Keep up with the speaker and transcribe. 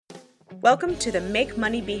Welcome to the Make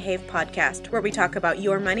Money Behave podcast, where we talk about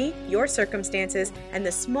your money, your circumstances, and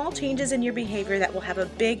the small changes in your behavior that will have a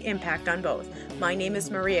big impact on both. My name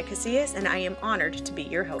is Maria Casillas, and I am honored to be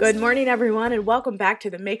your host. Good morning, everyone, and welcome back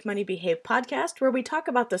to the Make Money Behave podcast, where we talk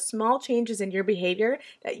about the small changes in your behavior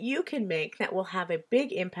that you can make that will have a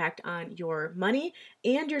big impact on your money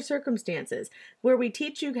and your circumstances, where we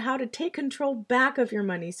teach you how to take control back of your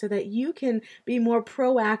money so that you can be more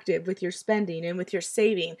proactive with your spending and with your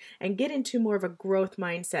saving and get into more of a growth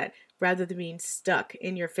mindset rather than being stuck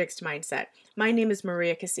in your fixed mindset. My name is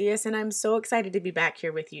Maria Casillas, and I'm so excited to be back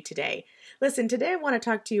here with you today. Listen, today I want to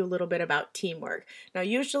talk to you a little bit about teamwork. Now,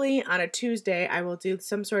 usually on a Tuesday, I will do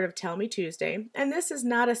some sort of Tell Me Tuesday, and this is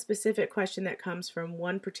not a specific question that comes from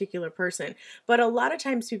one particular person, but a lot of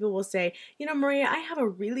times people will say, Maria, I have a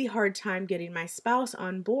really hard time getting my spouse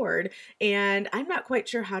on board, and I'm not quite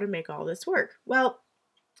sure how to make all this work. Well,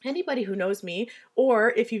 anybody who knows me, or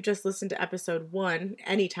if you've just listened to episode 1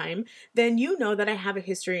 anytime, then you know that I have a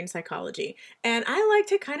history in psychology. And I like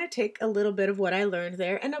to kind of take a little bit of what I learned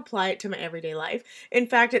there and apply it to my everyday life. In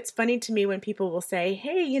fact, it's funny to me when people will say,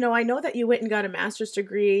 hey, I know that you went and got a master's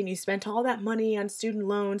degree and you spent all that money on student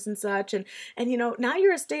loans and such. And now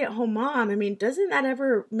you're a stay-at-home mom. I mean, doesn't that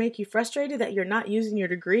ever make you frustrated that you're not using your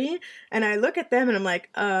degree? And I look at them and I'm like,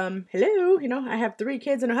 hello, I have 3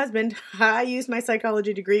 kids and a husband. I use my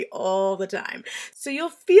psychology degree all the time. So you'll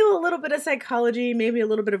feel a little bit of psychology, maybe a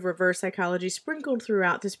little bit of reverse psychology sprinkled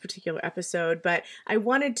throughout this particular episode, but I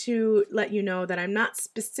wanted to let you know that I'm not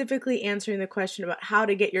specifically answering the question about how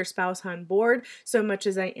to get your spouse on board so much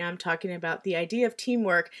as I am talking about the idea of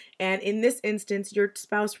teamwork, and in this instance, your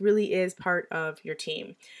spouse really is part of your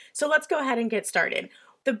team. So let's go ahead and get started.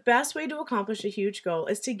 The best way to accomplish a huge goal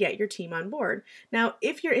is to get your team on board. Now,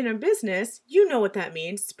 if you're in a business, you know what that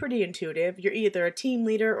means. It's pretty intuitive. You're either a team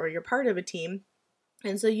leader or you're part of a team.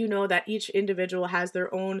 And so you know that each individual has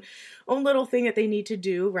their own little thing that they need to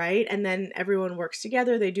do, right? And then everyone works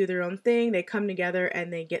together, they do their own thing, they come together,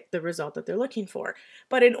 and they get the result that they're looking for.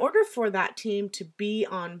 But in order for that team to be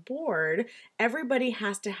on board, everybody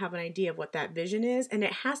has to have an idea of what that vision is, and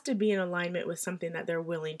it has to be in alignment with something that they're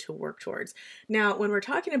willing to work towards. Now, when we're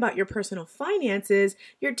talking about your personal finances,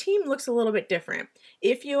 your team looks a little bit different.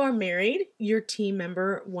 If you are married, your team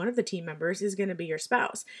member, one of the team members, is going to be your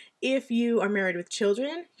spouse. If you are married with children,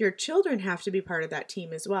 your children have to be part of that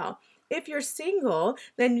team as well. If you're single,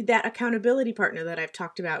 then that accountability partner that I've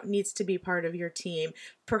talked about needs to be part of your team.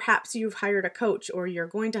 Perhaps you've hired a coach or you're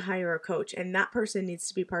going to hire a coach, and that person needs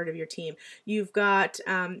to be part of your team. You've got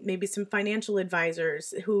maybe some financial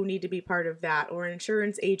advisors who need to be part of that, or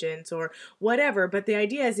insurance agents or whatever. But the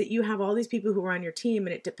idea is that you have all these people who are on your team,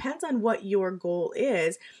 and it depends on what your goal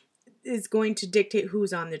is going to dictate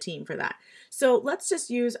who's on the team for that. So let's just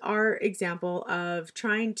use our example of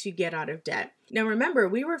trying to get out of debt. Now remember,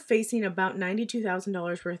 we were facing about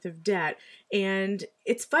 $92,000 worth of debt, and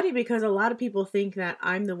it's funny because a lot of people think that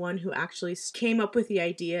I'm the one who actually came up with the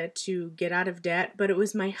idea to get out of debt, but it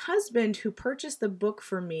was my husband who purchased the book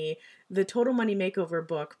for me, the Total Money Makeover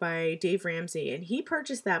book by Dave Ramsey, and he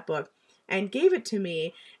purchased that book and gave it to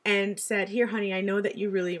me and said, here, honey, I know that you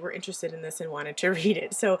really were interested in this and wanted to read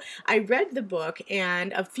it. So I read the book,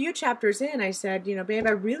 and a few chapters in, I said, babe,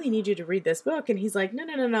 I really need you to read this book. And he's like,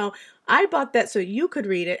 no. I bought that so you could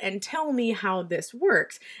read it and tell me how this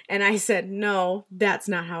works. And I said, no, that's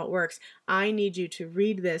not how it works. I need you to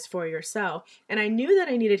read this for yourself. And I knew that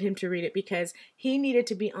I needed him to read it because he needed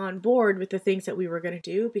to be on board with the things that we were going to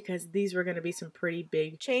do, because these were going to be some pretty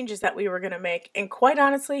big changes that we were going to make. And quite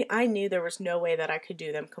honestly, I knew there was no way that I could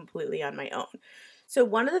do them completely on my own. So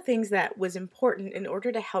one of the things that was important in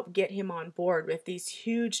order to help get him on board with these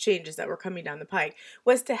huge changes that were coming down the pike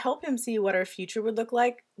was to help him see what our future would look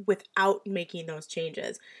like without making those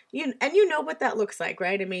changes. You know what that looks like,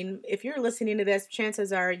 right? I mean, if you're listening to this,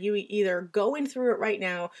 chances are you either going through it right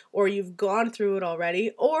now, or you've gone through it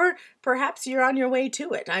already, or perhaps you're on your way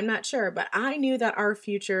to it. I'm not sure, but I knew that our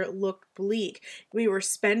future looked bleak. We were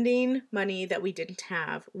spending money that we didn't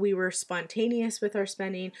have. We were spontaneous with our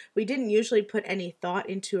spending. We didn't usually put any thought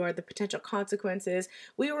into the potential consequences.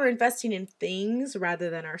 We were investing in things rather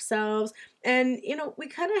than ourselves. And, we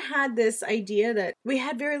kind of had this idea that we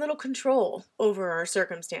had very little control over our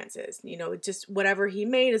circumstances. Just whatever he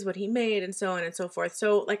made is what he made, and so on and so forth.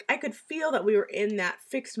 So, I could feel that we were in that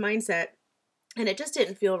fixed mindset, and it just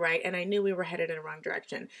didn't feel right, and I knew we were headed in the wrong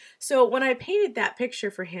direction. So when I painted that picture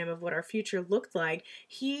for him of what our future looked like,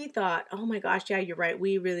 he thought, oh my gosh, yeah, you're right.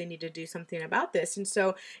 We really need to do something about this. And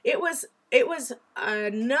so it was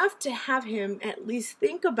enough to have him at least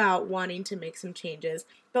think about wanting to make some changes.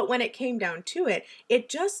 But when it came down to it, it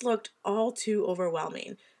just looked all too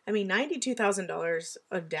overwhelming. I mean, $92,000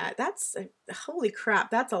 of debt, holy crap,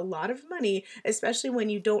 that's a lot of money, especially when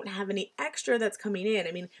you don't have any extra that's coming in.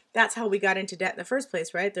 I mean, that's how we got into debt in the first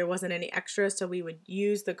place, right? There wasn't any extra, so we would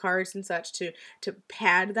use the cards and such to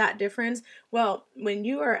pad that difference. Well, when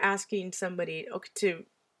you are asking somebody to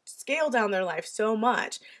scale down their life so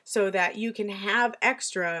much so that you can have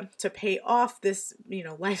extra to pay off this,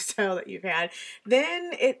 lifestyle that you've had,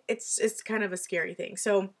 then it's kind of a scary thing.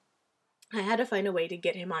 So I had to find a way to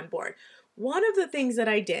get him on board. One of the things that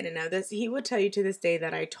I did, and now this, he would tell you to this day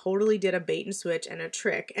that I totally did a bait and switch and a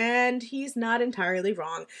trick, and he's not entirely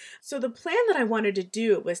wrong. So the plan that I wanted to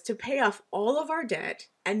do was to pay off all of our debt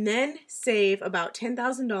and then save about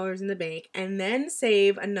 $10,000 in the bank and then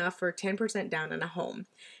save enough for 10% down on a home.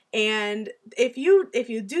 And if you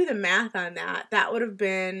do the math on that, that would have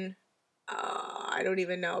been, I don't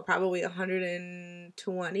even know, probably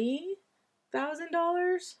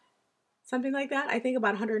 $120,000. Something like that. I think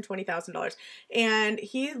about $120,000. And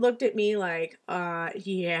he looked at me like,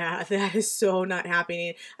 yeah, that is so not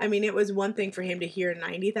happening. I mean, it was one thing for him to hear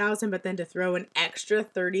 90,000, but then to throw an extra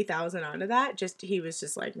 30,000 onto that, he was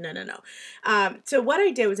just like, no. So what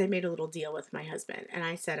I did was I made a little deal with my husband, and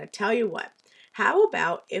I said, I tell you what, how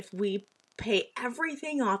about if we pay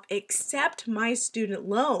everything off except my student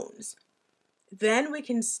loans? Then we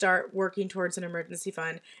can start working towards an emergency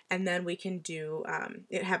fund, and then we can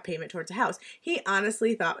have payment towards a house. He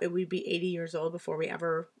honestly thought we'd be 80 years old before we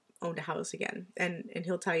ever owned a house again, and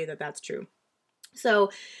he'll tell you that that's true.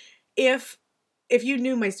 So if you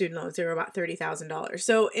knew my student loans, they were about $30,000.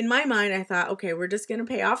 So in my mind, I thought, okay, we're just going to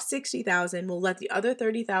pay off $60,000. We'll let the other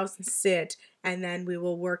 $30,000 sit, and then we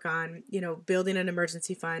will work on, building an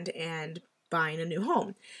emergency fund and buying a new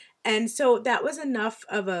home. And so that was enough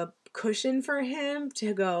of a cushion for him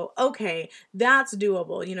to go, okay, that's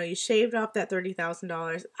doable. You shaved off that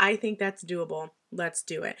 $30,000. I think that's doable. Let's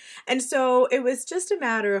do it. And so it was just a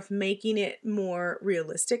matter of making it more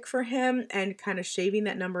realistic for him and kind of shaving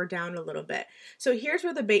that number down a little bit. So here's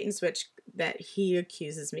where the bait and switch that he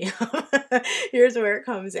accuses me of, here's where it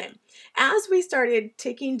comes in. As we started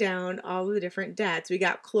ticking down all of the different debts, we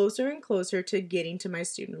got closer and closer to getting to my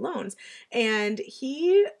student loans. And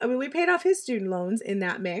we paid off his student loans in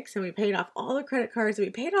that mix, and we paid off all the credit cards, and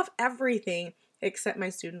we paid off everything except my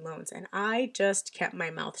student loans. And I just kept my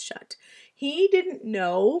mouth shut. He didn't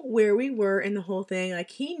know where we were in the whole thing. Like,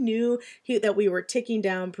 he knew that we were ticking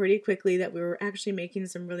down pretty quickly, that we were actually making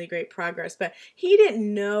some really great progress, but he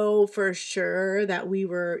didn't know for sure that we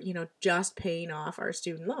were, just paying off our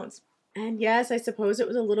student loans. And yes, I suppose it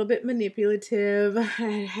was a little bit manipulative,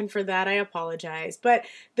 and for that I apologize. But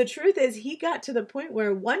the truth is, he got to the point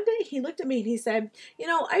where one day he looked at me and he said,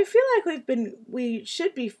 I feel like we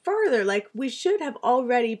should be further, like we should have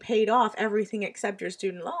already paid off everything except your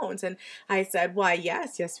student loans. And I said, why,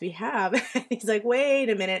 yes, we have. And he's like, wait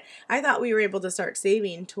a minute, I thought we were able to start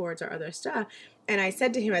saving towards our other stuff. And I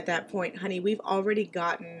said to him at that point, honey, we've already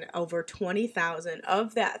gotten over 20,000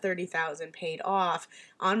 of that 30,000 paid off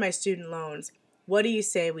on my student loans. What do you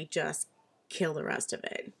say we just kill the rest of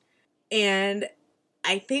it? And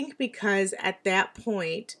I think because at that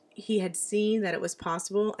point, he had seen that it was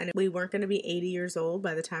possible and we weren't going to be 80 years old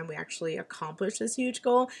by the time we actually accomplished this huge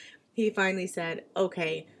goal, he finally said,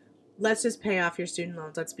 okay, let's just pay off your student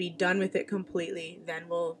loans. Let's be done with it completely. Then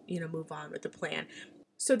we'll, move on with the plan.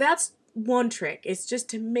 So that's one trick, is just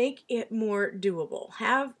to make it more doable.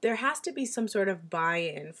 There has to be some sort of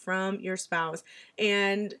buy-in from your spouse.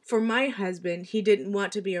 And for my husband, he didn't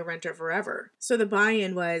want to be a renter forever. So the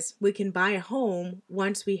buy-in was, we can buy a home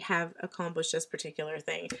once we have accomplished this particular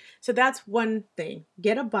thing. So that's one thing.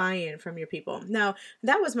 Get a buy-in from your people. Now,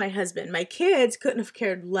 that was my husband. My kids couldn't have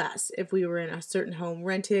cared less if we were in a certain home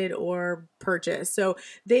rented or purchased. So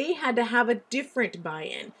they had to have a different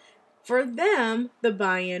buy-in. For them, the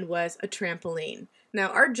buy-in was a trampoline. Now,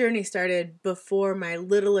 our journey started before my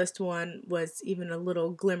littlest one was even a little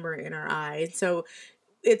glimmer in our eye. So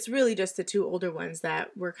it's really just the two older ones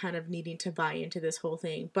that were kind of needing to buy into this whole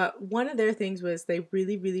thing. But one of their things was they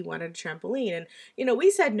really, really wanted a trampoline. And, we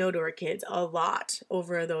said no to our kids a lot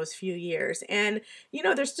over those few years. And,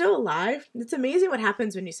 they're still alive. It's amazing what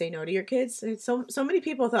happens when you say no to your kids. And so many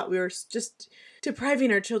people thought we were just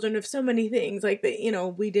depriving our children of so many things. Like,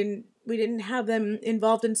 we didn't have them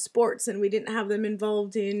involved in sports, and we didn't have them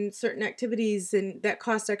involved in certain activities and that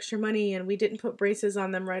cost extra money, and we didn't put braces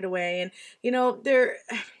on them right away. And,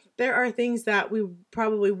 there are things that we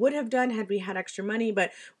probably would have done had we had extra money,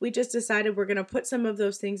 but we just decided we're going to put some of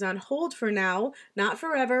those things on hold for now, not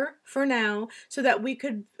forever, for now, so that we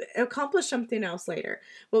could accomplish something else later.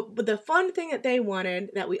 But the fun thing that they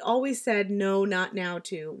wanted, that we always said no, not now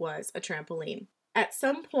to, was a trampoline. At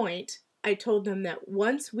some point, I told them that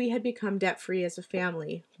once we had become debt-free as a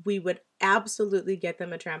family, we would absolutely get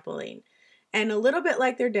them a trampoline. And a little bit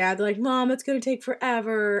like their dad, they're like, Mom, it's going to take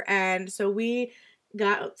forever. And so we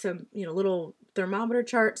got some, little thermometer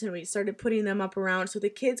charts and we started putting them up around so the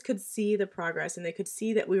kids could see the progress and they could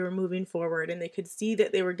see that we were moving forward and they could see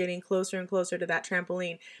that they were getting closer and closer to that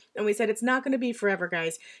trampoline. And we said, it's not going to be forever,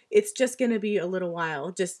 guys. It's just going to be a little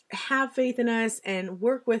while. Just have faith in us and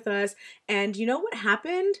work with us. And you know what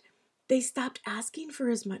happened? They stopped asking for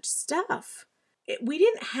as much stuff. We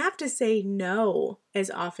didn't have to say no as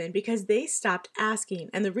often because they stopped asking.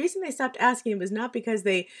 And the reason they stopped asking was not because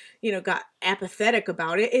they, got apathetic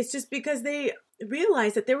about it. It's just because they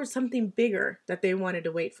realized that there was something bigger that they wanted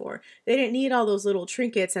to wait for. They didn't need all those little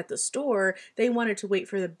trinkets at the store. They wanted to wait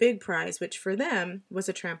for the big prize, which for them was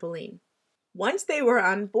a trampoline. Once they were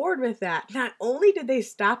on board with that, not only did they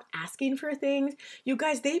stop asking for things, you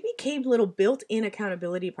guys, they became little built-in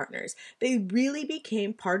accountability partners. They really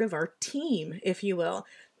became part of our team, if you will.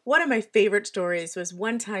 One of my favorite stories was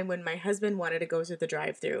one time when my husband wanted to go through the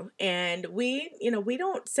drive-thru, and we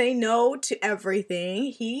don't say no to everything.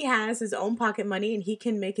 He has his own pocket money and he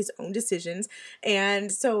can make his own decisions.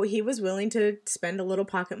 And so he was willing to spend a little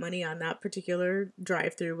pocket money on that particular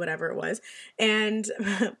drive-thru, whatever it was. And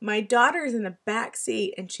my daughter's in the back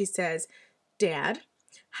seat and she says, Dad,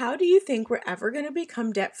 how do you think we're ever going to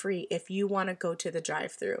become debt-free if you want to go to the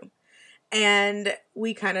drive-thru? And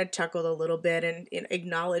we kind of chuckled a little bit and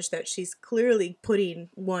acknowledged that she's clearly putting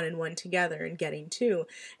one and one together and getting two.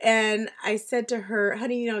 And I said to her,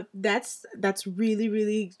 honey, that's really,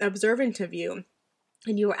 really observant of you.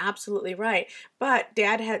 And you were absolutely right. But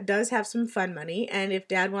Dad does have some fun money. And if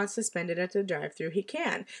Dad wants to spend it at the drive-thru, he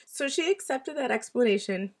can. So she accepted that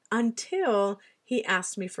explanation until he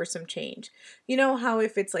asked me for some change. You know how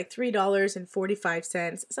if it's like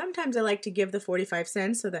 $3.45, sometimes I like to give the 45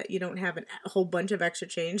 cents so that you don't have a whole bunch of extra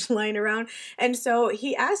change lying around. And so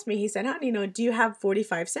he asked me, he said, honey, do you have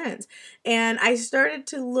 45 cents? And I started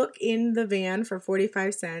to look in the van for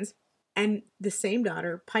 45 cents. And the same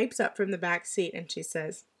daughter pipes up from the back seat and she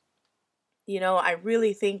says, I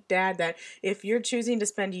really think, Dad, that if you're choosing to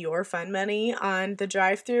spend your fun money on the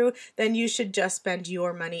drive-thru, then you should just spend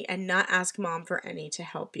your money and not ask Mom for any to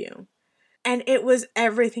help you. And it was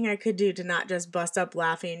everything I could do to not just bust up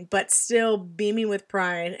laughing, but still beaming with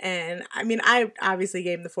pride. And I obviously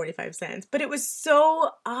gave him the 45 cents, but it was so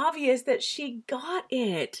obvious that she got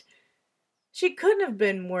it. She couldn't have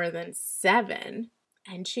been more than 7,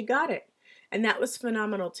 and she got it. And that was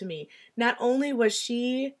phenomenal to me. Not only was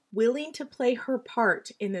she willing to play her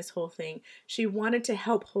part in this whole thing, she wanted to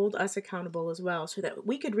help hold us accountable as well so that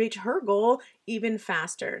we could reach her goal even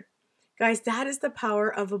faster. Guys, that is the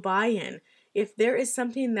power of a buy-in. If there is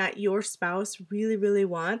something that your spouse really, really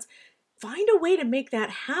wants, find a way to make that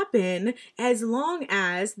happen as long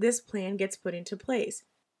as this plan gets put into place.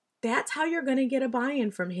 That's how you're going to get a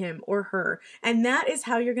buy-in from him or her. And that is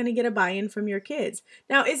how you're going to get a buy-in from your kids.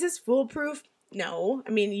 Now, is this foolproof? No.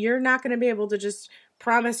 You're not going to be able to just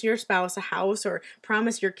promise your spouse a house or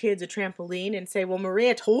promise your kids a trampoline and say, well,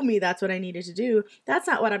 Maria told me that's what I needed to do. That's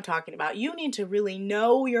not what I'm talking about. You need to really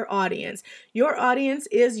know your audience. Your audience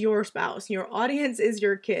is your spouse. Your audience is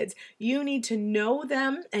your kids. You need to know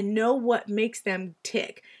them and know what makes them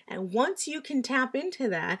tick. And once you can tap into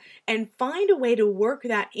that and find a way to work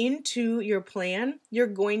that into your plan, you're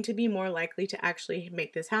going to be more likely to actually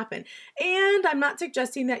make this happen. And I'm not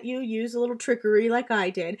suggesting that you use a little trickery like I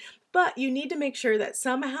did, but you need to make sure that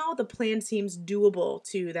somehow the plan seems doable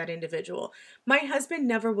to that individual. My husband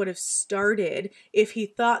never would have started if he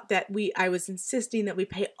thought that I was insisting that we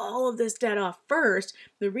pay all of this debt off first.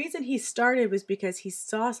 The reason he started was because he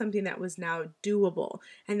saw something that was now doable.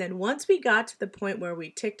 And then once we got to the point where we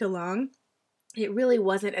ticked along, it really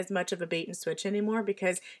wasn't as much of a bait and switch anymore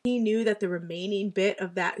because he knew that the remaining bit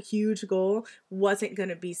of that huge goal wasn't going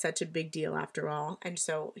to be such a big deal after all. And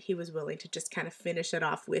so he was willing to just kind of finish it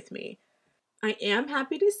off with me. I am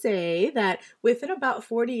happy to say that within about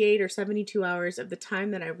 48 or 72 hours of the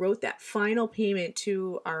time that I wrote that final payment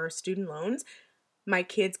to our student loans, my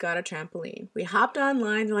kids got a trampoline. We hopped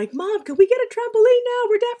online. They're like, Mom, can we get a trampoline now?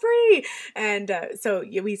 We're debt free. And so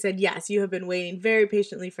we said, yes, you have been waiting very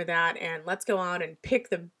patiently for that. And let's go out and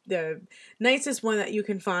pick the nicest one that you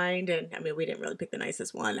can find. And we didn't really pick the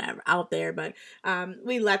nicest one out there, but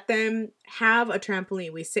we let them have a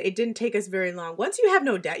trampoline. It didn't take us very long. Once you have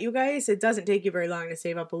no debt, you guys, it doesn't take you very long to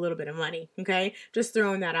save up a little bit of money. Okay. Just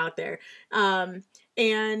throwing that out there.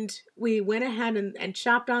 And we went ahead and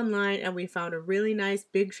shopped online and we found a really nice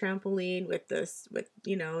big trampoline with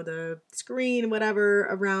the screen, whatever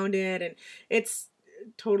around it. And it's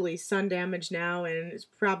totally sun damaged now and it's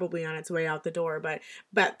probably on its way out the door.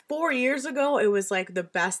 But 4 years ago, it was like the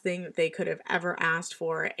best thing that they could have ever asked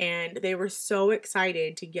for. And they were so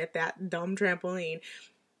excited to get that dumb trampoline.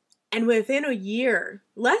 And within a year,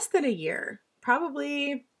 less than a year,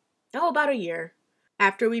 probably, about a year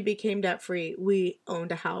after we became debt free, we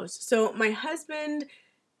owned a house. So my husband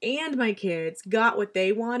and my kids got what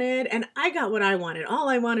they wanted, and I got what I wanted. All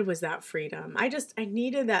I wanted was that freedom. I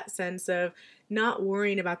needed that sense of not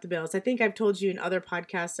worrying about the bills. I think I've told you in other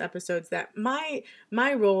podcast episodes that my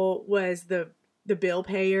role was the bill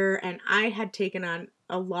payer, and I had taken on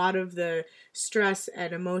a lot of the stress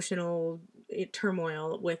and emotional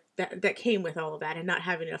turmoil with that came with all of that, and not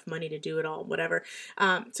having enough money to do it all, whatever.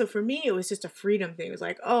 So for me, it was just a freedom thing. It was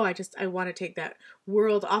like, I want to take that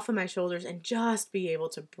world off of my shoulders and just be able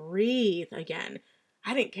to breathe again.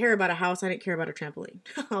 I didn't care about a house. I didn't care about a trampoline.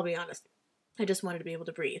 I'll be honest. I just wanted to be able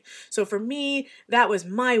to breathe. So for me, that was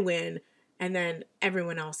my win. And then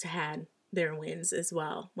everyone else had their wins as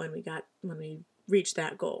well when we reached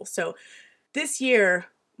that goal. So this year,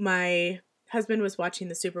 my husband was watching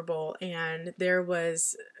the Super Bowl, and there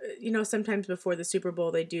was, sometimes before the Super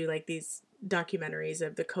Bowl, they do like these documentaries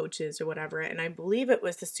of the coaches or whatever. And I believe it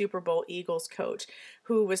was the Super Bowl Eagles coach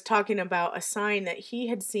who was talking about a sign that he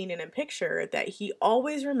had seen in a picture that he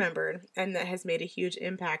always remembered and that has made a huge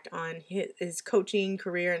impact on his coaching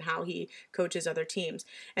career and how he coaches other teams.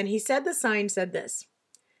 And he said the sign said this: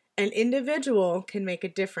 "An individual can make a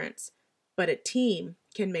difference, but a team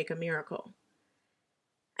can make a miracle."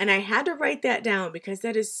 And I had to write that down because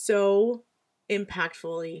that is so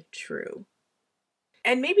impactfully true.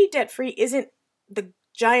 And maybe debt-free isn't the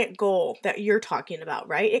giant goal that you're talking about,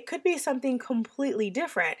 right? It could be something completely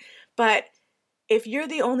different. But if you're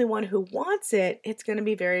the only one who wants it, it's going to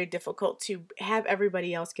be very difficult to have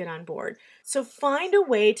everybody else get on board. So find a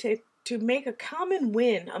way to make a common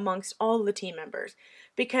win amongst all the team members,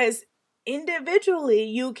 because individually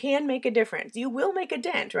you can make a difference. You will make a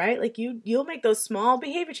dent, right? Like you'll make those small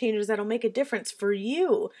behavior changes that'll make a difference for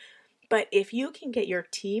you. But if you can get your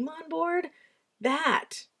team on board,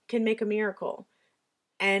 that can make a miracle.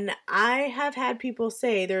 And I have had people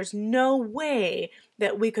say there's no way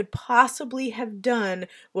that we could possibly have done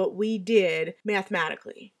what we did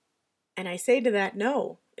mathematically. And I say to that,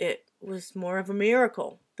 no, it was more of a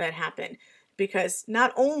miracle that happened. Because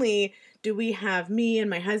not only do we have me and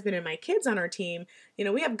my husband and my kids on our team,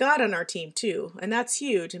 we have God on our team too. And that's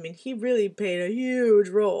huge. I mean, he really played a huge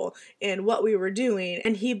role in what we were doing,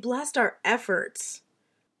 and he blessed our efforts.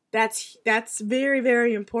 That's very,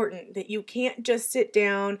 very important, that you can't just sit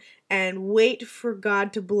down and wait for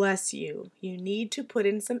God to bless you. You need to put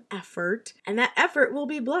in some effort, and that effort will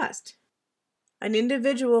be blessed. An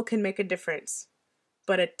individual can make a difference,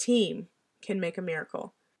 but a team can make a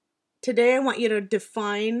miracle. Today, I want you to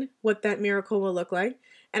define what that miracle will look like,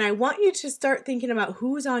 and I want you to start thinking about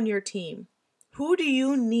who's on your team. Who do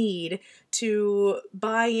you need to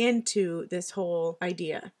buy into this whole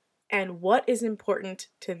idea? And what is important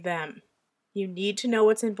to them? You need to know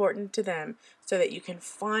what's important to them so that you can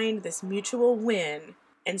find this mutual win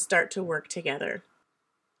and start to work together.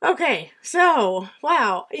 Okay, so,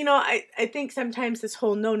 wow, I think sometimes this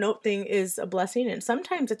whole no-note thing is a blessing, and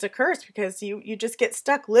sometimes it's a curse because you just get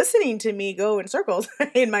stuck listening to me go in circles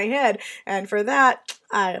in my head, and for that,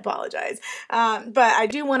 I apologize. But I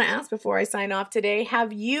do want to ask before I sign off today,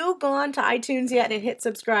 have you gone to iTunes yet and hit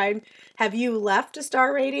subscribe? Have you left a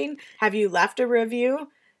star rating? Have you left a review?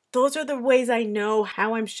 Those are the ways I know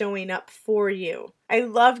how I'm showing up for you. I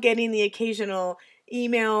love getting the occasional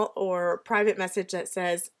email or private message that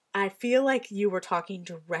says, I feel like you were talking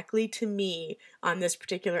directly to me on this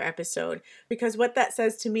particular episode, because what that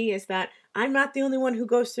says to me is that I'm not the only one who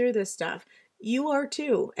goes through this stuff. You are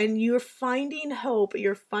too, and you're finding hope,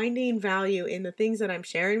 you're finding value in the things that I'm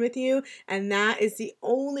sharing with you, and that is the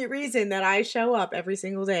only reason that I show up every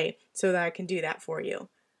single day, so that I can do that for you.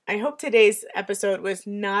 I hope today's episode was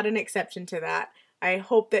not an exception to that. I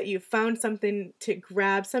hope that you found something to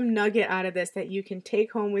grab, some nugget out of this that you can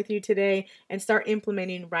take home with you today and start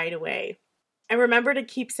implementing right away. And remember to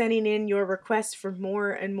keep sending in your requests for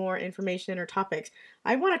more and more information or topics.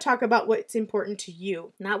 I want to talk about what's important to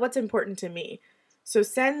you, not what's important to me. So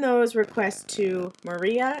send those requests to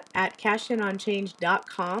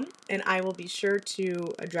maria@cashingonchange.com, and I will be sure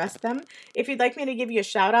to address them. If you'd like me to give you a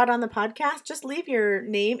shout out on the podcast, just leave your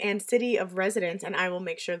name and city of residence, and I will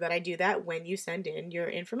make sure that I do that when you send in your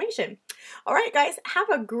information. All right, guys,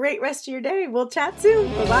 have a great rest of your day. We'll chat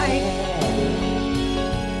soon. Bye-bye.